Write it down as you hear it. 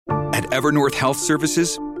At Evernorth Health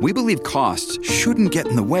Services, we believe costs shouldn't get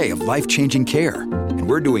in the way of life-changing care, and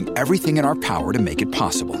we're doing everything in our power to make it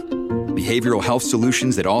possible. Behavioral health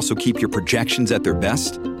solutions that also keep your projections at their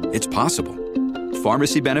best? It's possible.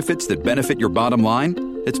 Pharmacy benefits that benefit your bottom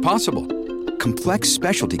line? It's possible. Complex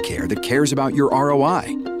specialty care that cares about your ROI?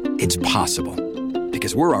 It's possible.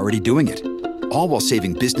 Because we're already doing it. All while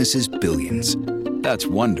saving businesses billions. That's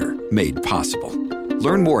Wonder made possible.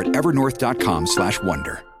 Learn more at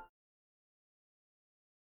evernorth.com/wonder.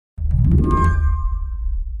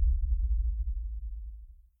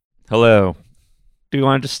 Hello. Do you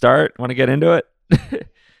want to start? Want to get into it?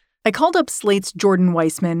 I called up Slate's Jordan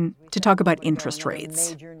Weissman to talk about interest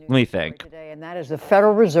rates. Let me think. And that is the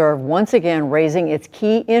Federal Reserve once again raising its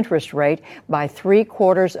key interest rate by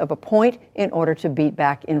 0.75 of a point in order to beat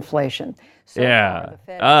back inflation.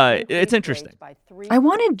 It's interesting. I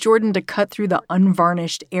wanted Jordan to cut through the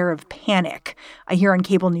unvarnished air of panic I hear on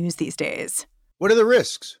cable news these days. What are the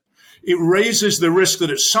risks? It raises the risk that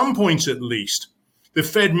at some point at least, the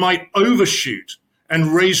Fed might overshoot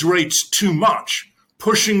and raise rates too much,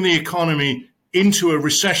 pushing the economy into a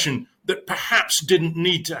recession that perhaps didn't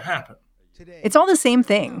need to happen. It's all the same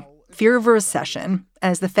thing, fear of a recession,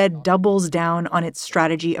 as the Fed doubles down on its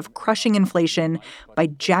strategy of crushing inflation by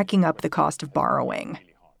jacking up the cost of borrowing.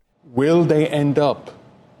 Will they end up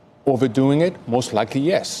overdoing it? Most likely,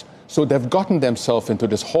 yes. So they've gotten themselves into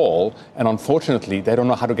this hole, and unfortunately, they don't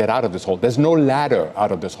know how to get out of this hole. There's no ladder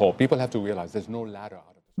out of this hole. People have to realize there's no ladder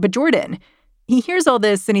out of it. But Jordan, he hears all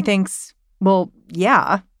this and he thinks, well,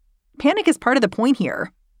 yeah, panic is part of the point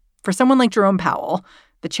here. For someone like Jerome Powell,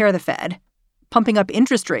 the chair of the Fed, pumping up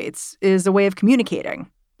interest rates is a way of communicating,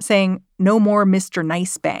 saying no more Mr.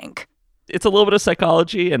 Nice Bank. It's a little bit of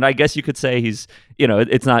psychology, and I guess you could say he's,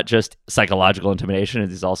 it's not just psychological intimidation.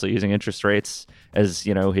 He's also using interest rates as,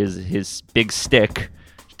 his big stick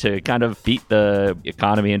to kind of beat the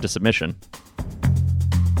economy into submission.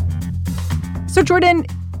 So, Jordan,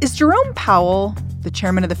 is Jerome Powell, the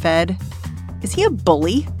chairman of the Fed, is he a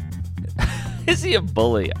bully? Is he a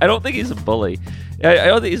bully? I don't think he's a bully. I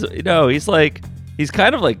don't think he's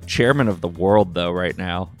kind of like chairman of the world though right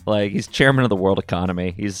now. Like he's chairman of the world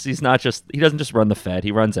economy. He doesn't just run the Fed,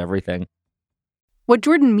 he runs everything. What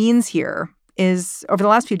Jordan means here is over the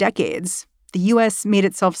last few decades, the US made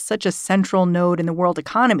itself such a central node in the world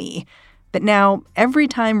economy that now every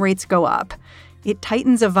time rates go up, it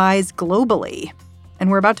tightens a vise globally.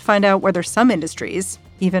 And we're about to find out whether some industries,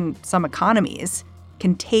 even some economies,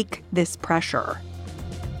 can take this pressure.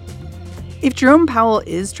 If Jerome Powell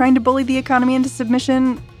is trying to bully the economy into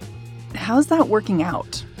submission, how's that working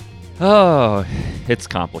out? Oh, it's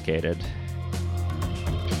complicated.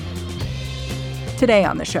 Today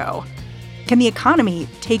on the show, can the economy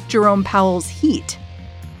take Jerome Powell's heat?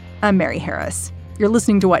 I'm Mary Harris. You're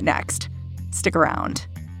listening to What Next? Stick around.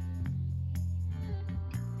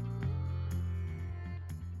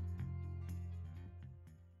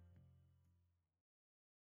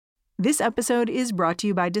 This episode is brought to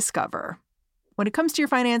you by Discover. When it comes to your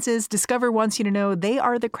finances, Discover wants you to know they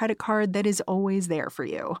are the credit card that is always there for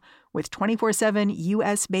you. With 24/7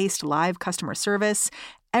 U.S.-based live customer service,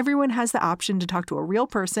 everyone has the option to talk to a real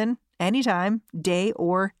person anytime, day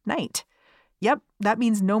or night. Yep, that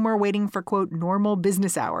means no more waiting for, quote, normal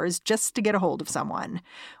business hours just to get a hold of someone.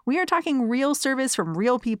 We are talking real service from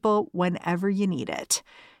real people whenever you need it.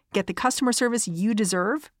 Get the customer service you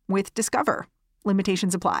deserve with Discover.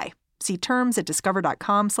 Limitations apply. See terms at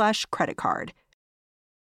discover.com/creditcard.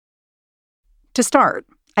 To start,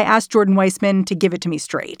 I asked Jordan Weissman to give it to me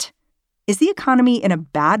straight. Is the economy in a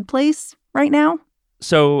bad place right now?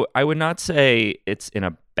 So I would not say it's in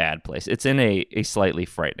a bad place. It's in a slightly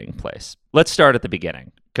frightening place. Let's start at the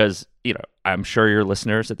beginning because, I'm sure your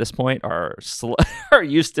listeners at this point are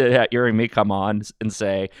used to hearing me come on and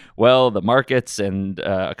say, well, the markets and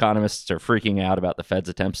economists are freaking out about the Fed's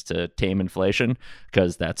attempts to tame inflation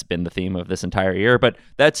because that's been the theme of this entire year. But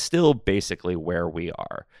that's still basically where we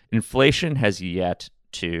are. Inflation has yet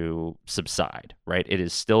to subside, right? It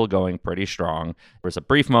is still going pretty strong. There was a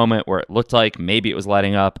brief moment where it looked like maybe it was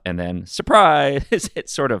letting up, and then surprise, it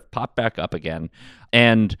sort of popped back up again.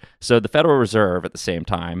 And so the Federal Reserve at the same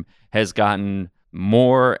time has gotten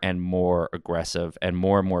more and more aggressive and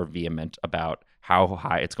more vehement about how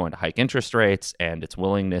high it's going to hike interest rates and its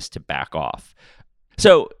willingness to back off.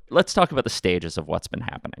 So let's talk about the stages of what's been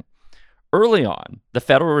happening. Early on, the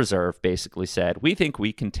Federal Reserve basically said, we think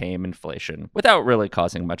we can tame inflation without really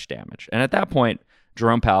causing much damage. And at that point,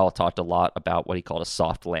 Jerome Powell talked a lot about what he called a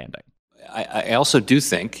soft landing. I also do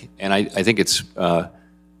think, and I think it's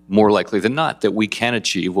more likely than not, that we can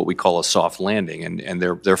achieve what we call a soft landing. And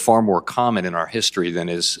they're far more common in our history than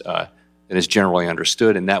is and is generally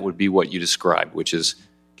understood, and that would be what you described, which is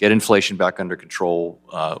get inflation back under control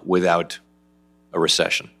without a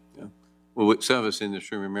recession. Yeah. Well, some of us in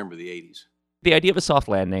this room remember the 80s. The idea of a soft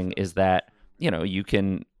landing is that, you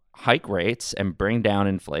can hike rates and bring down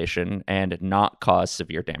inflation and not cause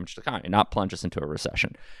severe damage to the economy, not plunge us into a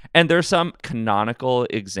recession. And there's some canonical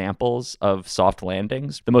examples of soft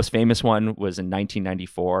landings. The most famous one was in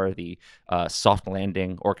 1994, the soft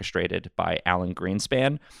landing orchestrated by Alan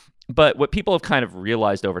Greenspan. But what people have kind of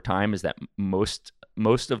realized over time is that most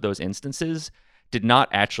of those instances did not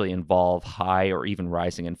actually involve high or even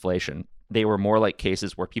rising inflation. They were more like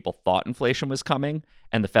cases where people thought inflation was coming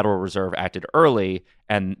and the Federal Reserve acted early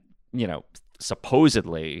and,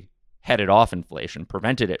 supposedly headed off inflation,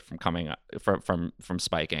 prevented it from coming up, from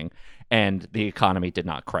spiking, and the economy did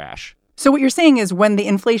not crash. So what you're saying is when the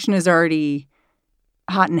inflation is already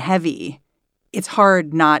hot and heavy, it's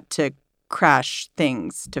hard not to crash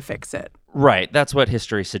things to fix it. Right. That's what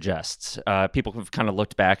history suggests. People have kind of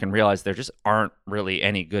looked back and realized there just aren't really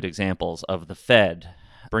any good examples of the Fed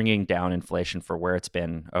bringing down inflation for where it's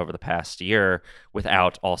been over the past year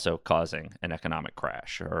without also causing an economic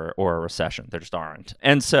crash or a recession. There just aren't.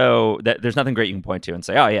 And so there's nothing great you can point to and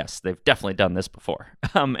say, oh, yes, they've definitely done this before.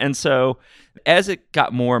 And so as it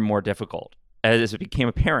got more and more difficult, as it became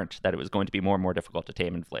apparent that it was going to be more and more difficult to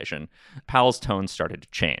tame inflation, Powell's tone started to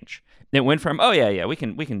change. It went from, oh, yeah, we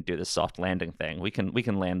can do this soft landing thing. We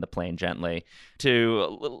can land the plane gently, to a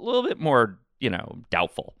little bit more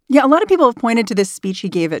doubtful. Yeah, a lot of people have pointed to this speech he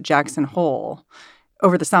gave at Jackson Hole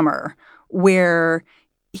over the summer, where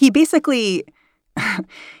he basically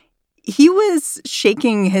he was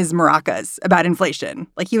shaking his maracas about inflation.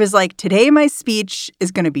 Like, he was like, today my speech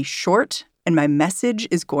is going to be short and my message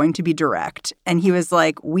is going to be direct. And he was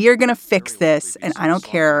like, we are going to fix this, and I don't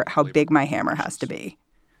care how big my hammer has to be.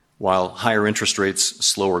 While higher interest rates,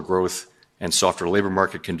 slower growth, and softer labor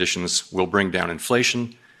market conditions will bring down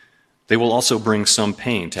inflation, they will also bring some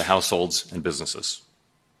pain to households and businesses.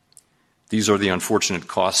 These are the unfortunate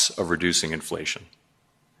costs of reducing inflation.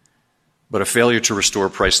 But a failure to restore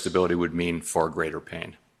price stability would mean far greater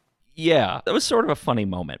pain. Yeah, that was sort of a funny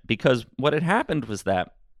moment, because what had happened was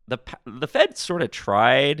that the Fed sort of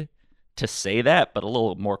tried to say that, but a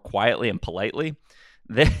little more quietly and politely.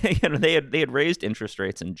 They had raised interest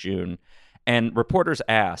rates in June, and reporters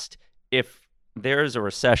asked, if there's a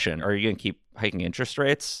recession, are you going to keep hiking interest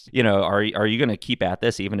rates? Are you going to keep at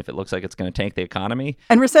this even if it looks like it's going to tank the economy?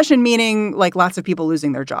 And recession meaning like lots of people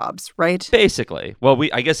losing their jobs, right? Basically. Well,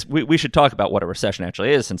 I guess we should talk about what a recession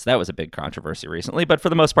actually is, since that was a big controversy recently. But for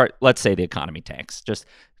the most part, let's say the economy tanks. Just,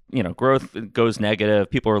 growth goes negative.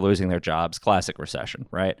 People are losing their jobs. Classic recession,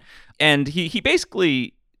 right? And he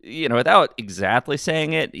basically, without exactly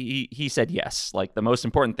saying it, he said yes. Like, the most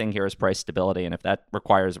important thing here is price stability, and if that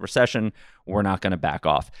requires a recession, we're not going to back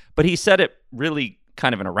off. But he said it really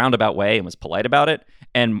kind of in a roundabout way and was polite about it,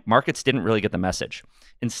 and markets didn't really get the message.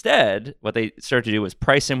 Instead, what they started to do was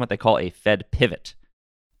price in what they call a Fed pivot.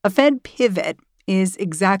 A Fed pivot is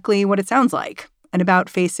exactly what it sounds like, an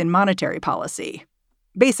about-face in monetary policy.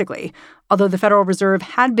 Basically, although the Federal Reserve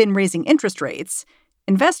had been raising interest rates,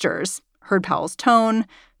 investors heard Powell's tone,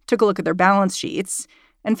 took a look at their balance sheets,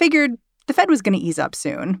 and figured the Fed was going to ease up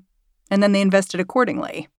soon. And then they invested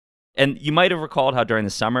accordingly. And you might have recalled how during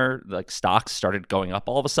the summer, like, stocks started going up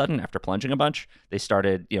all of a sudden after plunging a bunch. They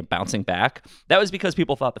started, bouncing back. That was because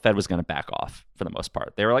people thought the Fed was going to back off for the most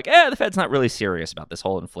part. They were like, the Fed's not really serious about this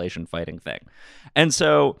whole inflation fighting thing. And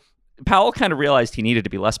so Powell kind of realized he needed to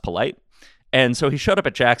be less polite. And so he showed up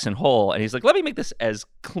at Jackson Hole and he's like, let me make this as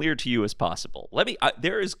clear to you as possible.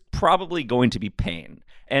 There is probably going to be pain.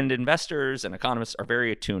 And investors and economists are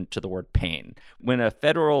very attuned to the word pain. When a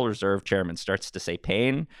Federal Reserve chairman starts to say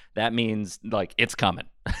pain, that means like it's coming.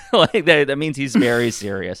 That means he's very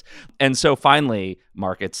serious. And so finally,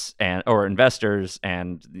 markets or investors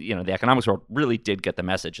and the economics world really did get the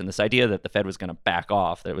message. And this idea that the Fed was going to back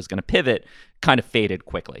off, that it was going to pivot, kind of faded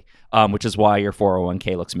quickly, which is why your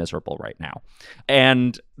 401k looks miserable right now.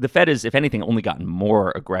 And the Fed has, if anything, only gotten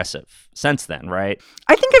more aggressive since then, right?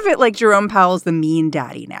 I think of it like Jerome Powell's the mean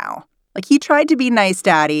daddy now. Like, he tried to be nice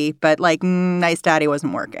daddy, but nice daddy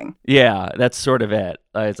wasn't working. Yeah, that's sort of it.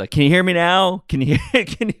 It's like, can you hear me now? Can you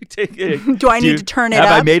take it? Do I need to turn it up?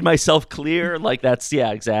 Have I made myself clear? Like,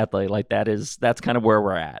 exactly. Like, that's kind of where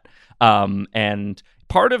we're at. And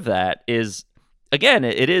part of that is, again,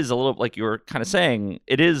 it is a little like you were kind of saying,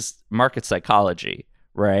 it is market psychology,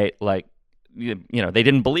 right? Like, they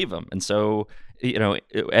didn't believe him. And so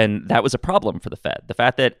and that was a problem for the Fed. The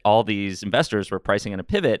fact that all these investors were pricing in a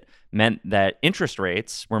pivot meant that interest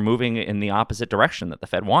rates were moving in the opposite direction that the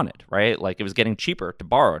Fed wanted, right? Like it was getting cheaper to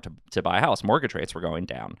borrow to buy a house. Mortgage rates were going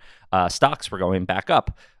down. Stocks were going back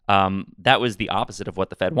up. That was the opposite of what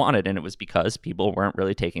the Fed wanted, and it was because people weren't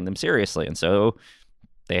really taking them seriously. And so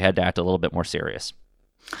they had to act a little bit more serious.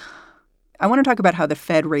 I want to talk about how the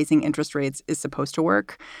Fed raising interest rates is supposed to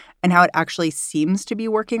work and how it actually seems to be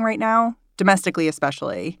working right now, domestically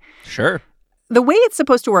especially. Sure. The way it's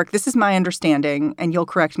supposed to work, this is my understanding, and you'll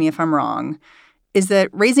correct me if I'm wrong, is that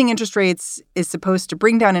raising interest rates is supposed to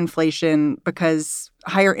bring down inflation because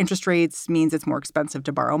higher interest rates means it's more expensive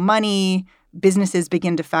to borrow money. Businesses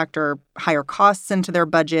begin to factor higher costs into their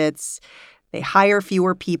budgets. They hire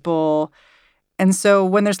fewer people. And so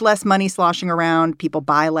when there's less money sloshing around, people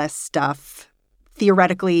buy less stuff.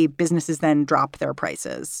 Theoretically, businesses then drop their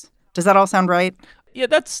prices. Does that all sound right? Yeah,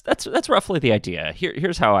 that's roughly the idea.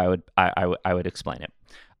 Here's how I would explain it.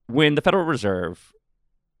 When the Federal Reserve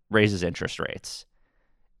raises interest rates,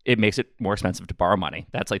 it makes it more expensive to borrow money.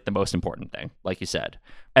 That's like the most important thing, like you said.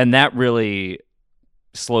 And that really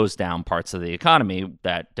slows down parts of the economy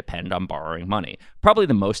that depend on borrowing money. Probably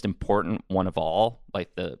the most important one of all,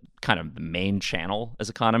 like the kind of the main channel, as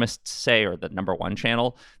economists say, or the number one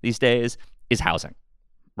channel these days, is housing,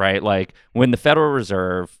 right? Like when the Federal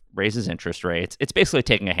Reserve raises interest rates, it's basically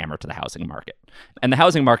taking a hammer to the housing market. And the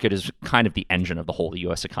housing market is kind of the engine of the whole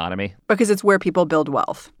U.S. economy. Because it's where people build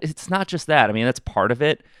wealth. It's not just that. I mean, that's part of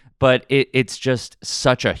it, but it's just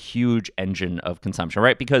such a huge engine of consumption,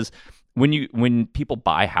 right? Because when people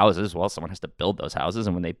buy houses, well, someone has to build those houses.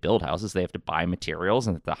 And when they build houses, they have to buy materials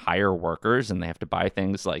and to hire workers, and they have to buy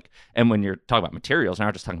things like, and when you're talking about materials, you're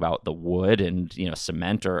not just talking about the wood and,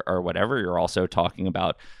 cement or whatever. You're also talking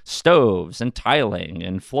about stoves and tiling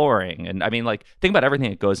and flooring. And I mean, like, think about everything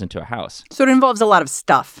that goes into a house. So it involves a lot of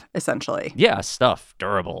stuff, essentially. Yeah, stuff,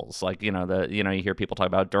 durables. Like, you hear people talk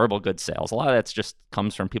about durable goods sales. A lot of that's just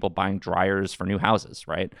comes from people buying dryers for new houses,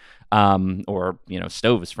 right? Or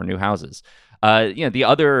stoves for new houses. The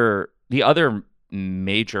other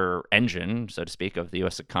major engine, so to speak, of the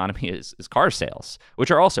U.S. economy is car sales, which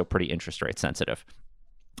are also pretty interest rate sensitive.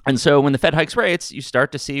 And so when the Fed hikes rates, you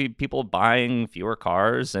start to see people buying fewer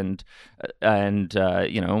cars, and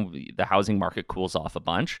the housing market cools off a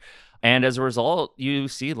bunch. And as a result, you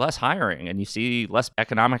see less hiring and you see less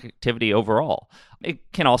economic activity overall.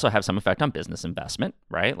 It can also have some effect on business investment,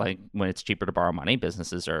 right? Like when it's cheaper to borrow money,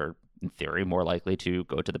 businesses are, in theory, more likely to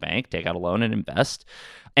go to the bank, take out a loan and invest.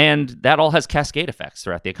 And that all has cascade effects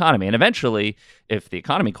throughout the economy. And eventually, if the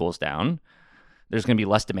economy cools down, there's going to be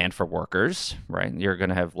less demand for workers, right? You're going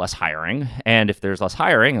to have less hiring. And if there's less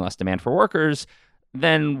hiring and less demand for workers,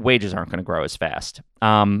 then wages aren't going to grow as fast.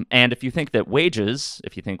 And if you think wage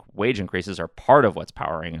increases are part of what's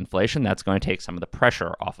powering inflation, that's going to take some of the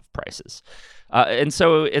pressure off of prices. And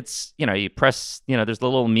so it's, you press, there's the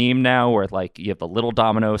little meme now where like you have the little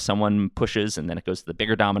domino someone pushes and then it goes to the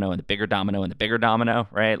bigger domino and the bigger domino and the bigger domino,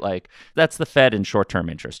 right? Like that's the Fed and short-term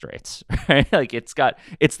interest rates, right? Like it's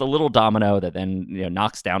the little domino that then,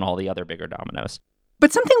 knocks down all the other bigger dominoes.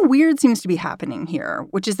 But something weird seems to be happening here,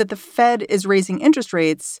 which is that the Fed is raising interest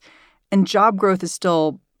rates and job growth is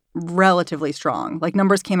still relatively strong. Like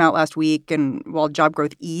numbers came out last week, and while job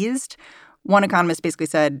growth eased, one economist basically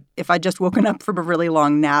said, if I'd just woken up from a really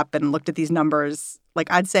long nap and looked at these numbers, like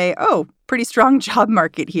I'd say, oh, pretty strong job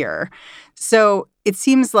market here. So it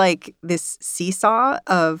seems like this seesaw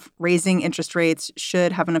of raising interest rates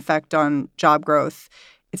should have an effect on job growth.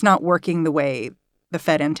 It's not working the way the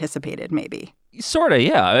Fed anticipated, maybe. Sort of,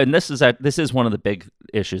 yeah. And this is one of the big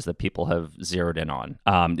issues that people have zeroed in on.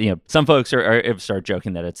 Some folks have started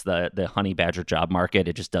joking that it's the honey badger job market.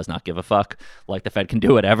 It just does not give a fuck. Like the Fed can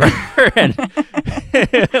do whatever. And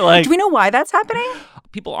do we know why that's happening?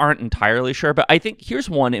 People aren't entirely sure, but I think here's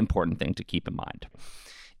one important thing to keep in mind.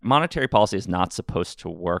 Monetary policy is not supposed to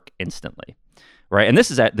work instantly. Right. And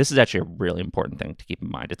this is actually a really important thing to keep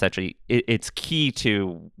in mind. It's key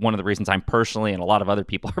to one of the reasons I'm personally and a lot of other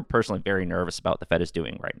people are personally very nervous about what the Fed is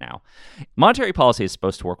doing right now. Monetary policy is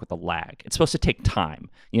supposed to work with a lag. It's supposed to take time.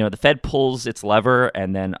 The Fed pulls its lever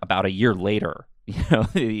and then about a year later,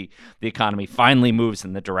 the economy finally moves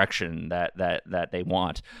in the direction that they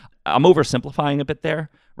want. I'm oversimplifying a bit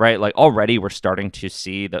there, right? Like already we're starting to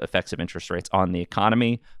see the effects of interest rates on the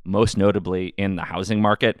economy, most notably in the housing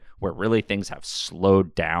market, where really things have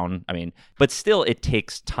slowed down. I mean, but still it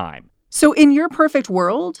takes time. So in your perfect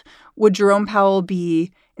world, would Jerome Powell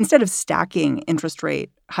be, instead of stacking interest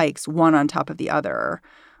rate hikes one on top of the other,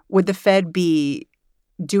 would the Fed be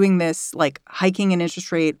doing this, like hiking an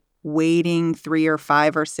interest rate, waiting 3 or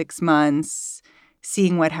 5 or 6 months,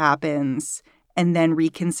 seeing what happens, and then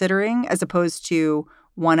reconsidering, as opposed to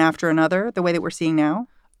one after another, the way that we're seeing now?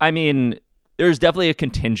 I mean, there's definitely a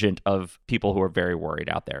contingent of people who are very worried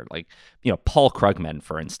out there. Like, Paul Krugman,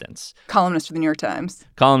 for instance. Columnist for the New York Times.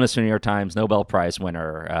 Columnist for the New York Times, Nobel Prize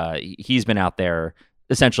winner. He's been out there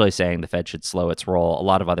essentially saying the Fed should slow its roll. A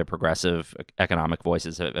lot of other progressive economic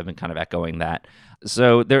voices have been kind of echoing that.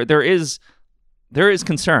 So there is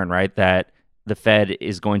concern, right, that the Fed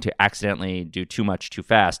is going to accidentally do too much too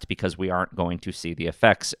fast because we aren't going to see the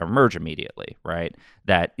effects emerge immediately, right?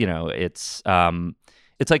 That,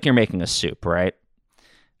 it's like you're making a soup, right?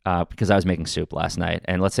 Because I was making soup last night,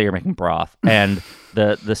 and let's say you're making broth, and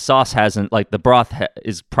the sauce hasn't, like, the broth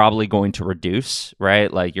is probably going to reduce,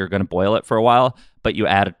 right? Like, you're going to boil it for a while, but you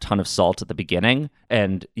add a ton of salt at the beginning,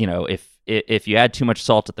 and if you add too much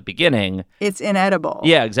salt at the beginning, it's inedible.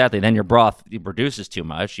 Yeah, exactly. Then your broth reduces too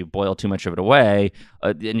much. You boil too much of it away,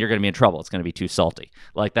 and you're going to be in trouble. It's going to be too salty.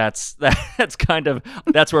 Like that's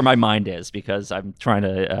where my mind is, because I'm trying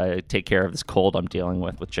to take care of this cold I'm dealing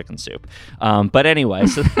with chicken soup. But anyway,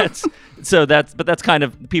 that's kind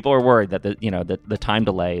of, people are worried that the time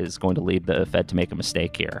delay is going to lead the Fed to make a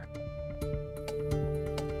mistake here.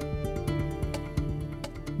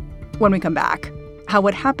 When we come back, how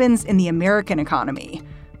what happens in the American economy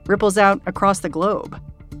ripples out across the globe.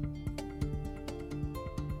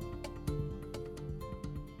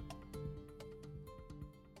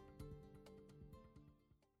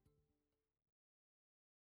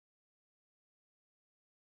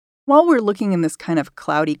 While we're looking in this kind of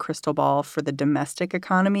cloudy crystal ball for the domestic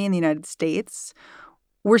economy in the United States,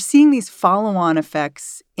 we're seeing these follow-on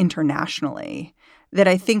effects internationally that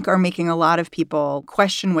I think are making a lot of people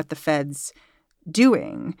question what the Fed's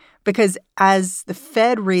doing, because as the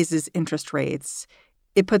Fed raises interest rates,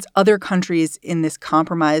 it puts other countries in this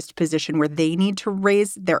compromised position where they need to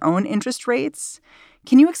raise their own interest rates.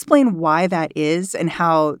 Can you explain why that is, and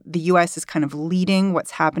how the U.S. is kind of leading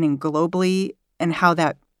what's happening globally, and how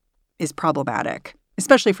that is problematic,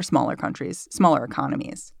 especially for smaller countries, smaller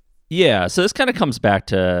economies? Yeah, so this kind of comes back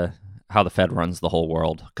to how the Fed runs the whole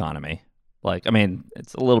world economy. Like, I mean,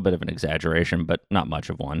 it's a little bit of an exaggeration, but not much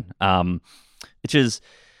of one. Which is,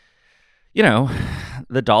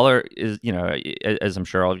 the dollar is, as I'm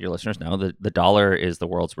sure all of your listeners know, the dollar is the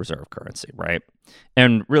world's reserve currency, right?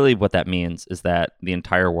 And really what that means is that the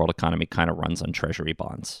entire world economy kind of runs on treasury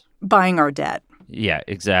bonds. Buying our debt. Yeah,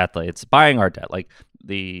 exactly. It's buying our debt. Like,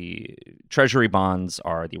 the treasury bonds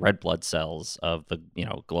are the red blood cells of the,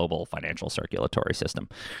 global financial circulatory system.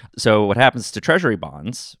 So what happens to treasury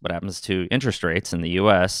bonds, what happens to interest rates in the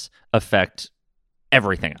U.S. affect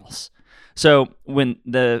everything else. So when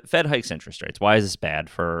the Fed hikes interest rates, why is this bad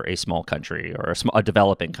for a small country or a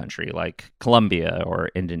developing country like Colombia or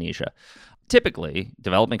Indonesia? Typically,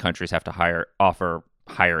 developing countries have to offer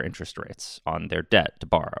higher interest rates on their debt to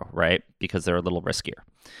borrow, right? Because they're a little riskier.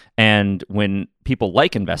 And when people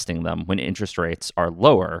like investing them, when interest rates are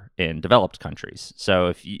lower in developed countries.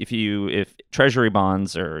 So if treasury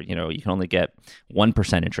bonds are, you can only get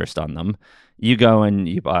 1% interest on them, you go and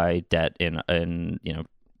you buy debt in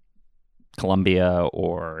Colombia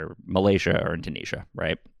or Malaysia or Indonesia,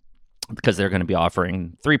 right? Because they're going to be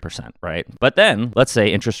offering 3%, right? But then let's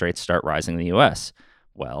say interest rates start rising in the US.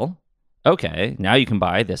 Well, okay, now you can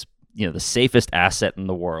buy this, the safest asset in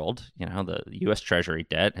the world. The U.S. Treasury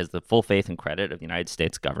debt has the full faith and credit of the United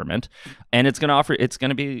States government, and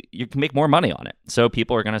you can make more money on it. So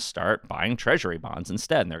people are going to start buying Treasury bonds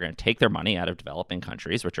instead, and they're going to take their money out of developing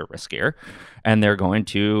countries, which are riskier, and they're going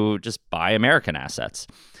to just buy American assets.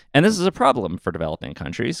 And this is a problem for developing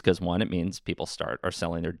countries because, one, it means people are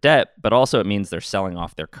selling their debt, but also it means they're selling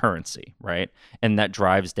off their currency, right? And that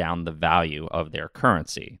drives down the value of their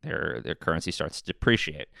currency. Their currency starts to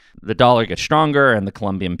depreciate. The dollar gets stronger and the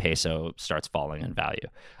Colombian peso starts falling in value.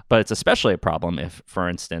 But it's especially a problem if, for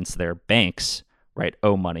instance, their banks, right,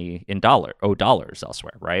 owe dollars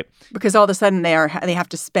elsewhere, right? Because all of a sudden they have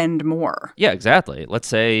to spend more. Yeah, exactly. Let's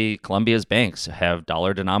say Colombia's banks have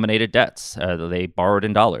dollar-denominated debts. They borrowed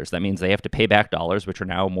in dollars. That means they have to pay back dollars, which are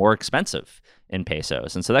now more expensive in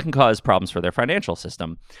pesos. And so that can cause problems for their financial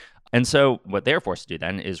system. And so what they're forced to do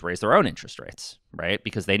then is raise their own interest rates, right?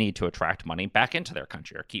 Because they need to attract money back into their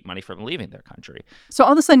country or keep money from leaving their country. So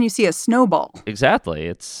all of a sudden you see a snowball. Exactly.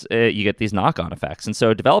 You get these knock-on effects. And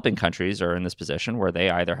so developing countries are in this position where they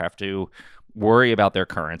either have to worry about their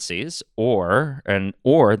currencies or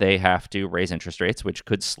they have to raise interest rates, which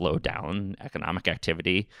could slow down economic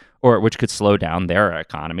activity or which could slow down their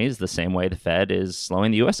economies the same way the Fed is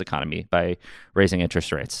slowing the U.S. economy by raising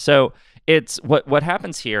interest rates. So It's what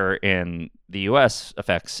happens here in the U.S.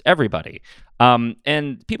 affects everybody.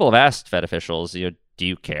 And people have asked Fed officials, do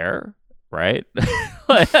you care? Right?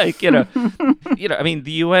 Like, I mean,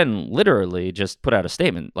 the UN literally just put out a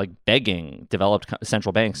statement like begging developed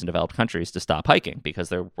central banks in developed countries to stop hiking because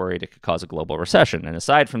they're worried it could cause a global recession. And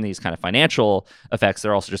aside from these kind of financial effects,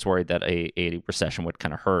 they're also just worried that a recession would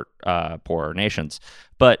kind of hurt poorer nations.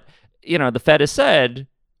 But, the Fed has said,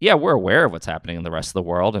 yeah, we're aware of what's happening in the rest of the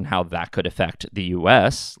world and how that could affect the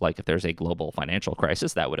U.S. Like if there's a global financial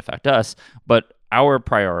crisis, that would affect us. But our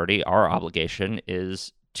priority, our obligation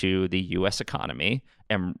is to the U.S. economy,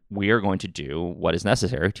 and we are going to do what is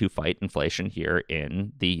necessary to fight inflation here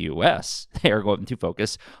in the U.S. They are going to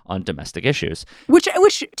focus on domestic issues. Which,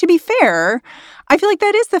 to be fair, I feel like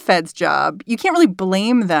that is the Fed's job. You can't really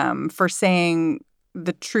blame them for saying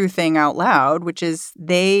the true thing out loud, which is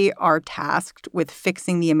they are tasked with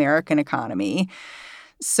fixing the American economy.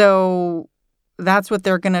 So that's what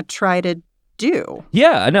they're going to try to do.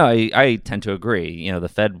 Yeah, no, I tend to agree.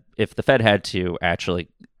 If the Fed had to actually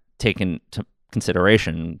take into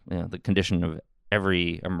consideration the condition of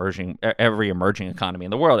every emerging economy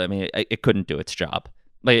in the world, I mean, it couldn't do its job.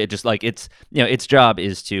 Its job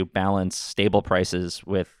is to balance stable prices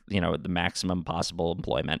with the maximum possible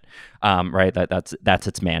employment, right? That's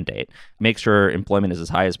its mandate. Make sure employment is as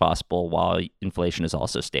high as possible while inflation is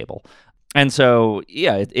also stable. And so,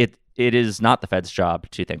 yeah, it is not the Fed's job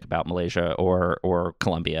to think about Malaysia or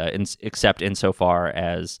Colombia, except insofar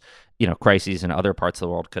as crises in other parts of the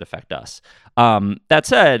world could affect us. That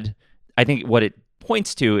said, I think what it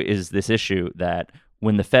points to is this issue that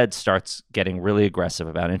when the Fed starts getting really aggressive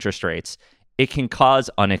about interest rates, it can cause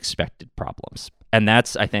unexpected problems. And I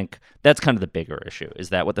think that's kind of the bigger issue, is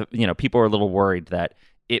that people are a little worried that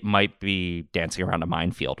it might be dancing around a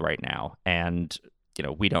minefield right now. And,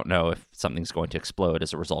 we don't know if something's going to explode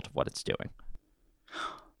as a result of what it's doing.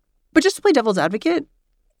 But just to play devil's advocate,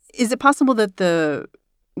 is it possible that the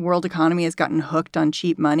world economy has gotten hooked on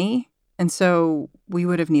cheap money? And so we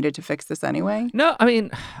would have needed to fix this anyway? No, I mean,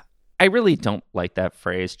 I really don't like that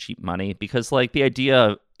phrase, cheap money, because the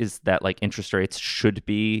idea is that interest rates should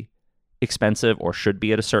be expensive or should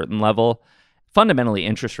be at a certain level. Fundamentally,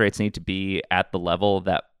 interest rates need to be at the level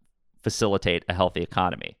that facilitate a healthy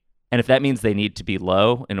economy. And if that means they need to be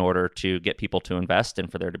low in order to get people to invest and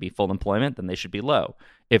for there to be full employment, then they should be low.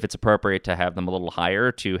 If it's appropriate to have them a little higher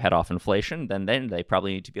to head off inflation, then they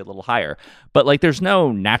probably need to be a little higher. But there's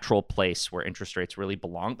no natural place where interest rates really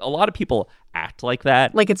belong. A lot of people act like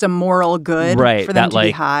that. Like it's a moral good for them to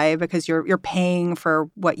be high because you're paying for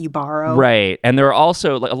what you borrow. Right. And there are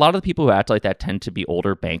also a lot of the people who act like that tend to be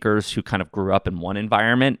older bankers who kind of grew up in one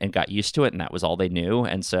environment and got used to it, and that was all they knew.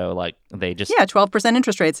 And so they just 12%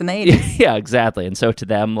 interest rates in the 80s. Yeah, exactly. And so to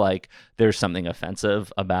them, there's something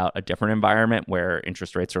offensive about a different environment where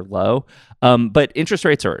interest rates are low. But interest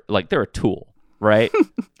rates are they're a tool, right?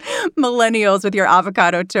 Millennials with your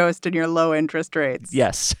avocado toast and your low interest rates.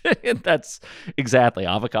 Yes, that's exactly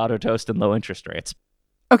avocado toast and low interest rates.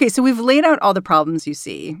 Okay, so we've laid out all the problems you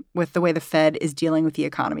see with the way the Fed is dealing with the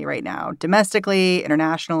economy right now, domestically,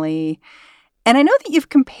 internationally. And I know that you've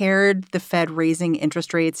compared the Fed raising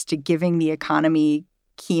interest rates to giving the economy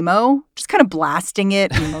chemo, just kind of blasting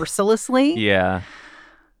it mercilessly. Yeah.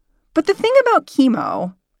 But the thing about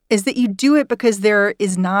chemo is that you do it because there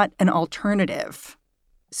is not an alternative.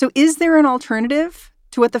 So is there an alternative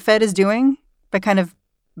to what the Fed is doing by kind of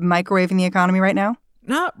microwaving the economy right now?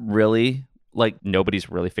 Not really. Nobody's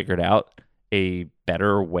really figured out a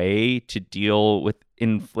better way to deal with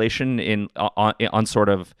inflation on sort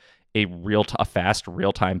of a fast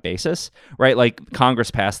real-time basis, right?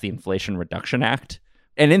 Congress passed the Inflation Reduction Act.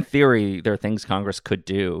 And in theory, there are things Congress could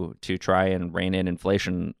do to try and rein in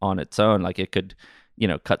inflation on its own. It could,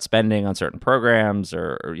 cut spending on certain programs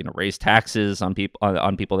or raise taxes on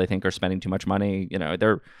people they think are spending too much money.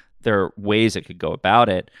 There are ways it could go about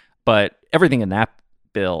it. But everything in that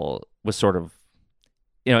bill was sort of,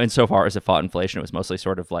 insofar as it fought inflation, it was mostly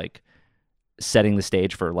sort of setting the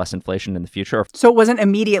stage for less inflation in the future. So it wasn't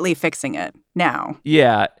immediately fixing it now.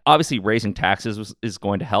 Yeah. Obviously, raising taxes is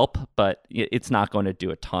going to help, but it's not going to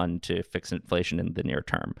do a ton to fix inflation in the near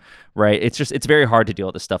term, right? It's very hard to deal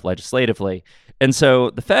with this stuff legislatively. And so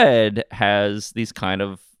the Fed has these kind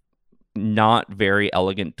of not very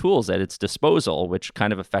elegant tools at its disposal, which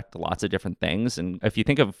kind of affect lots of different things. And if you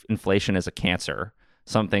think of inflation as a cancer,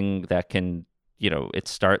 something that can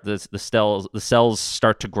the cells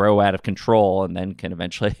start to grow out of control and then can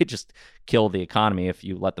eventually just kill the economy if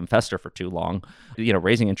you let them fester for too long.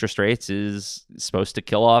 Raising interest rates is supposed to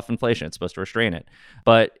kill off inflation. It's supposed to restrain it.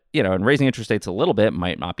 But, and raising interest rates a little bit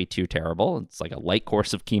might not be too terrible. It's like a light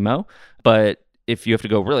course of chemo. But if you have to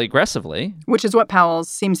go really aggressively, which is what Powell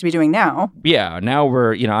seems to be doing now. Yeah, now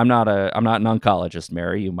we're, I'm not an oncologist,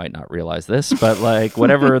 Mary. You might not realize this, but like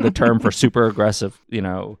whatever the term for super aggressive,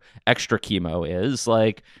 extra chemo is,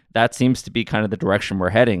 like that seems to be kind of the direction we're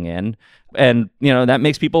heading in, and that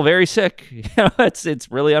makes people very sick.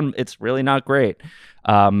 It's really not great,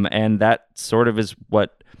 and that sort of is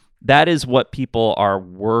what people are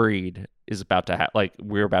worried is about to like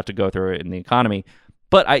we're about to go through it in the economy.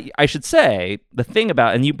 But I should say the thing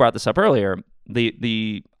about, and you brought this up earlier,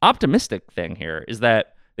 the optimistic thing here is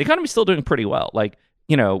that the economy's still doing pretty well. Like,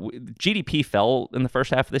 GDP fell in the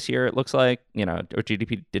first half of this year, it looks like, or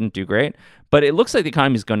GDP didn't do great, but it looks like the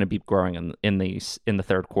economy is going to be growing in the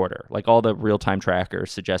third quarter. Like all the real-time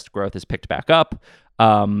trackers suggest growth has picked back up.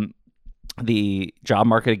 The job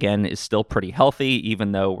market, again, is still pretty healthy,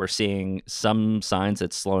 even though we're seeing some signs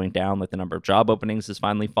it's slowing down, like the number of job openings is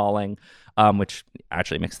finally falling, which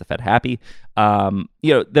actually makes the Fed happy.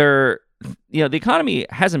 The economy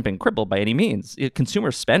hasn't been crippled by any means.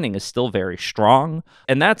 Consumer spending is still very strong.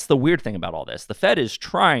 And that's the weird thing about all this. The Fed is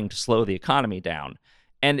trying to slow the economy down,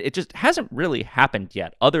 and it just hasn't really happened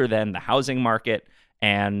yet, other than the housing market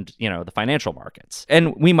and, the financial markets.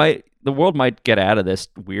 And the world might get out of this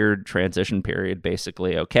weird transition period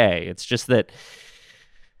basically okay. It's just that,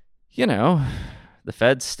 the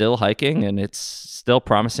Fed's still hiking and it's still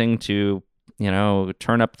promising to,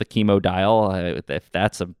 turn up the chemo dial. If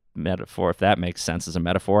that's a metaphor, if that makes sense as a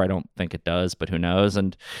metaphor, I don't think it does, but who knows?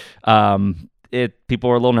 And people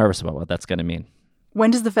are a little nervous about what that's going to mean. When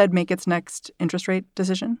does the Fed make its next interest rate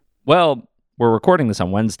decision? Well, we're recording this on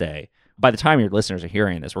Wednesday. By the time your listeners are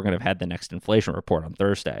hearing this, we're going to have had the next inflation report on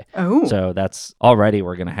Thursday. Oh. So that's already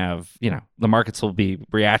we're going to have, the markets will be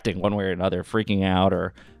reacting one way or another, freaking out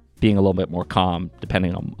or being a little bit more calm,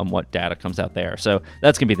 depending on what data comes out there. So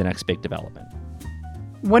that's going to be the next big development.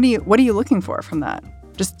 What are you looking for from that?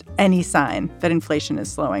 Just any sign that inflation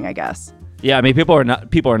is slowing, I guess. Yeah, I mean, people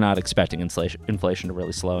are not expecting inflation to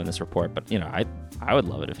really slow in this report, but I would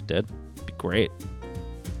love it if it did. It'd be great.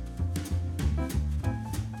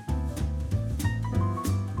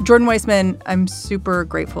 Jordan Weissmann, I'm super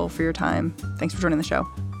grateful for your time. Thanks for joining the show.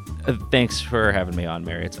 Thanks for having me on,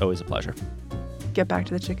 Mary. It's always a pleasure. Get back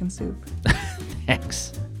to the chicken soup.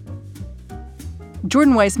 Thanks.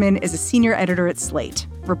 Jordan Weissmann is a senior editor at Slate,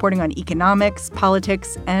 reporting on economics,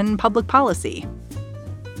 politics, and public policy.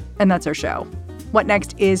 And that's our show. What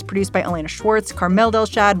Next is produced by Elena Schwartz, Carmel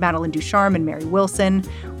Delshad, Madeline Ducharme, and Mary Wilson.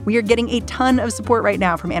 We are getting a ton of support right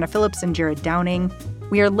now from Anna Phillips and Jared Downing.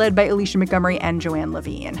 We are led by Alicia Montgomery and Joanne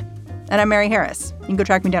Levine. And I'm Mary Harris. You can go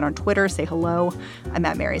track me down on Twitter, say hello. I'm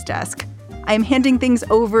at Mary's desk. I am handing things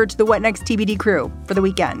over to the What Next TBD crew for the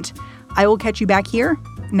weekend. I will catch you back here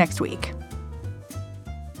next week.